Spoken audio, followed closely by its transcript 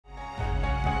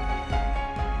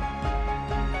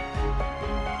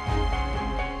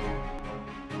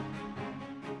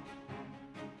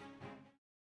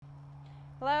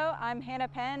I'm Hannah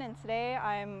Penn, and today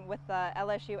I'm with the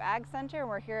LSU AgCenter, and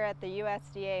we're here at the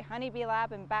USDA Honeybee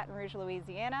Lab in Baton Rouge,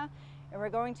 Louisiana, and we're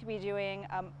going to be doing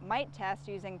a mite test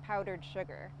using powdered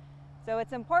sugar. So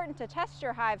it's important to test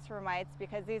your hives for mites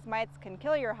because these mites can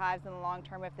kill your hives in the long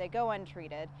term if they go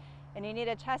untreated. And you need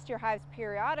to test your hives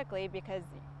periodically because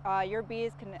your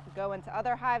bees can go into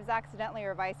other hives accidentally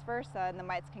or vice versa, and the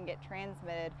mites can get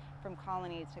transmitted from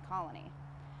colony to colony.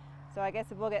 So I guess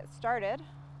if we'll get started.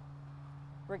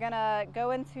 We're gonna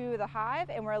go into the hive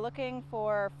and we're looking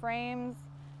for frames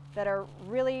that are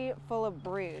really full of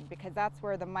brood because that's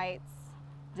where the mites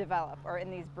develop, or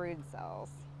in these brood cells.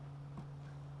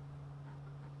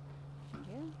 Thank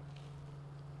you.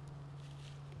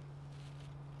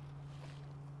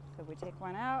 So we take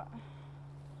one out.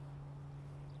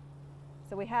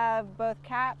 So we have both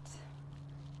capped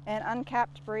and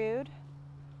uncapped brood.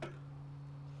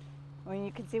 Well,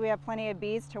 you can see we have plenty of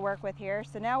bees to work with here.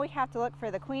 So now we have to look for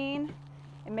the queen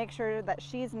and make sure that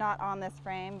she's not on this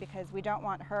frame because we don't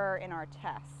want her in our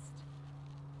test.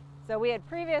 So we had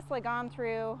previously gone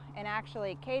through and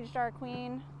actually caged our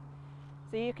queen.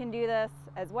 So you can do this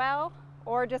as well,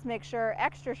 or just make sure,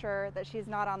 extra sure, that she's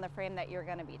not on the frame that you're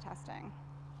going to be testing.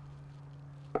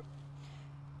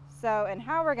 So, and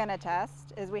how we're going to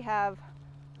test is we have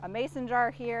a mason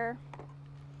jar here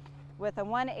with a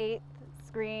 1/8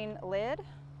 screen lid,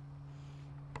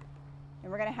 and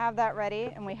we're going to have that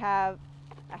ready, and we have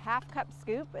a 1/2 cup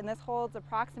scoop, and this holds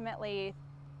approximately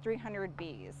 300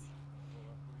 bees.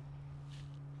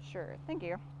 Sure, thank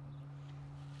you.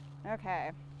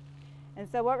 Okay, and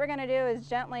so what we're going to do is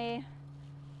gently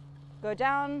go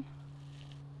down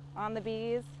on the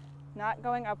bees, not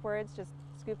going upwards, just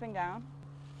scooping down.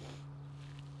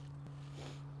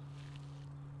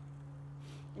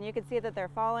 And you can see that they're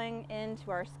falling into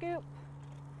our scoop.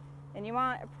 And you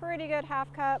want a pretty good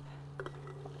 1/2 cup,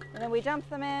 and then we dump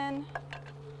them in,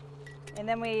 and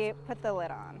then we put the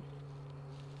lid on.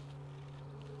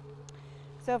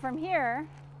 So from here,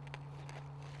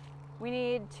 we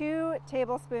need 2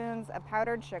 tablespoons of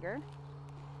powdered sugar,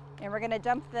 and we're going to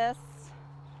dump this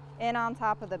in on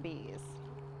top of the bees.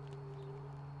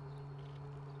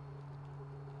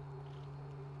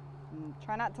 And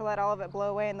try not to let all of it blow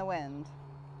away in the wind.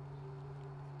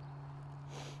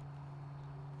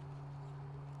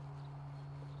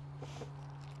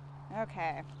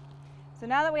 Okay, so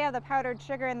now that we have the powdered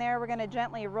sugar in there, we're going to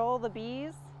gently roll the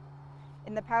bees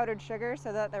in the powdered sugar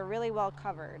so that they're really well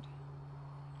covered.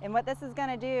 And what this is going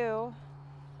to do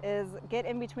is get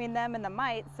in between them and the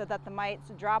mites so that the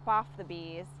mites drop off the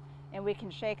bees and we can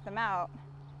shake them out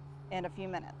in a few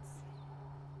minutes.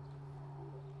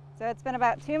 So it's been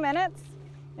about 2 minutes,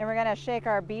 and we're going to shake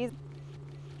our bees.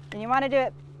 And you want to do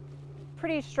it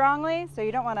pretty strongly, so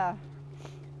you don't want to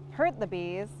hurt the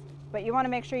bees, but you want to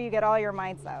make sure you get all your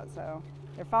mites out. So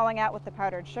they're falling out with the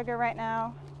powdered sugar right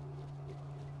now.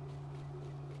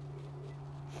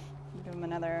 Give them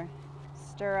another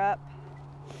stir up.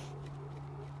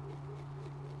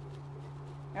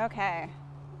 Okay.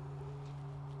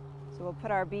 So we'll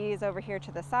put our bees over here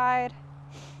to the side.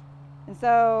 And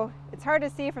so it's hard to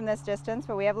see from this distance,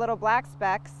 but we have little black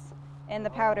specks in the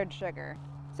powdered sugar.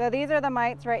 So these are the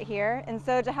mites right here, and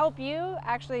so to help you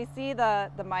actually see the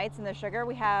mites in the sugar,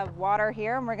 we have water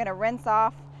here, and we're going to rinse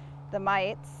off the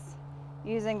mites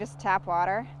using just tap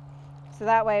water, so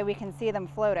that way we can see them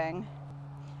floating.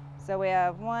 So we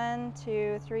have 1,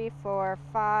 2, 3, 4,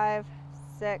 5,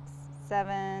 6,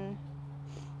 7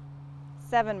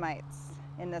 mites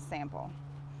in this sample.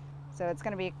 So it's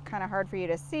going to be kind of hard for you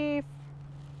to see,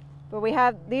 but we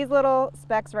have these little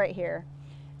specks right here.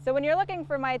 So when you're looking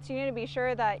for mites, you need to be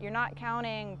sure that you're not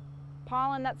counting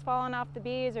pollen that's fallen off the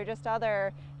bees or just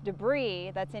other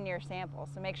debris that's in your sample.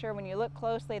 So make sure when you look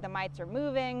closely the mites are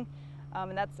moving,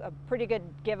 and that's a pretty good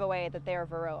giveaway that they are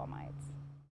varroa mites.